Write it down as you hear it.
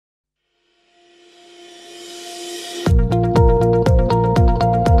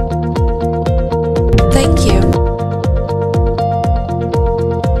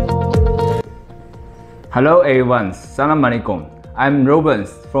Hello everyone, Salam Alaikum. I'm Ruben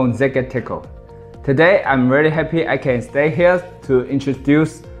from ZKTeco. Today I'm really happy I can stay here to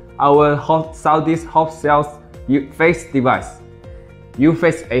introduce our Southeast wholesale Uface device,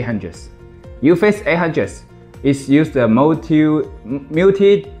 Uface 800. Uface 800 is used the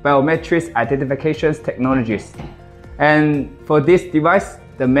multi-biometric identification technologies. And for this device,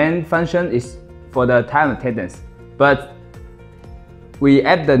 the main function is for the time attendance, but we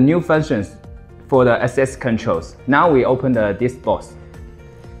add the new functions for the access controls. Now we open this box.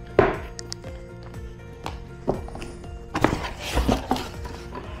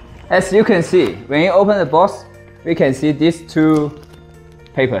 As you can see, when you open the box, we can see these two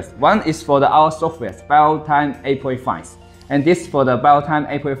papers. One is for our software, BioTime 8.5, and this for the BioTime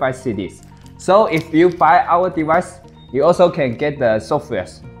 8.5 CDs. So if you buy our device, you also can get the software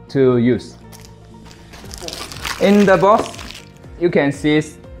to use. In the box, you can see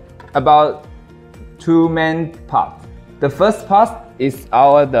about two main parts. The first part is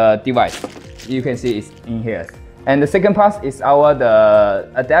the device. You can see it's in here. And the second part is the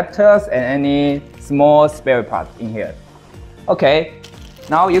adapters and any small spare part in here. Okay,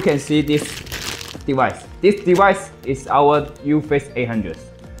 now you can see this device. This device is our Uface 800.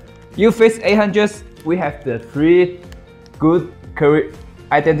 Uface 800, we have the three good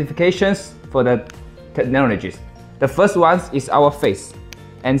identifications for the technologies. The first one is our face,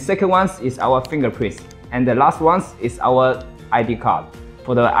 and second one is our fingerprints, and the last one is our ID card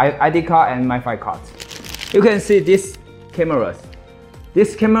for the ID card and MiFi cards. You can see these cameras.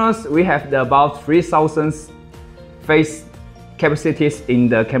 These cameras, we have about 3,000 face capacities in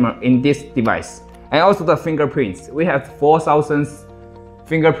the camera in this device, and also the fingerprints. We have 4,000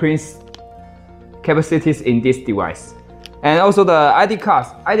 fingerprints capacities in this device, and also the ID cards.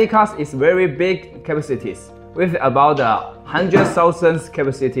 ID cards is very big capacities, with about 100,000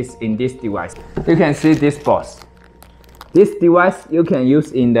 capacities in this device. You can see this box. This device you can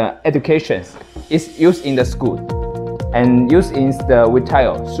use in the education. It's used in the school, and used in the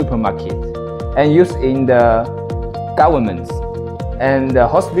retail supermarket, and used in the government, and the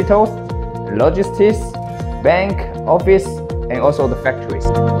hospitals, logistics, bank, office, and also the factories.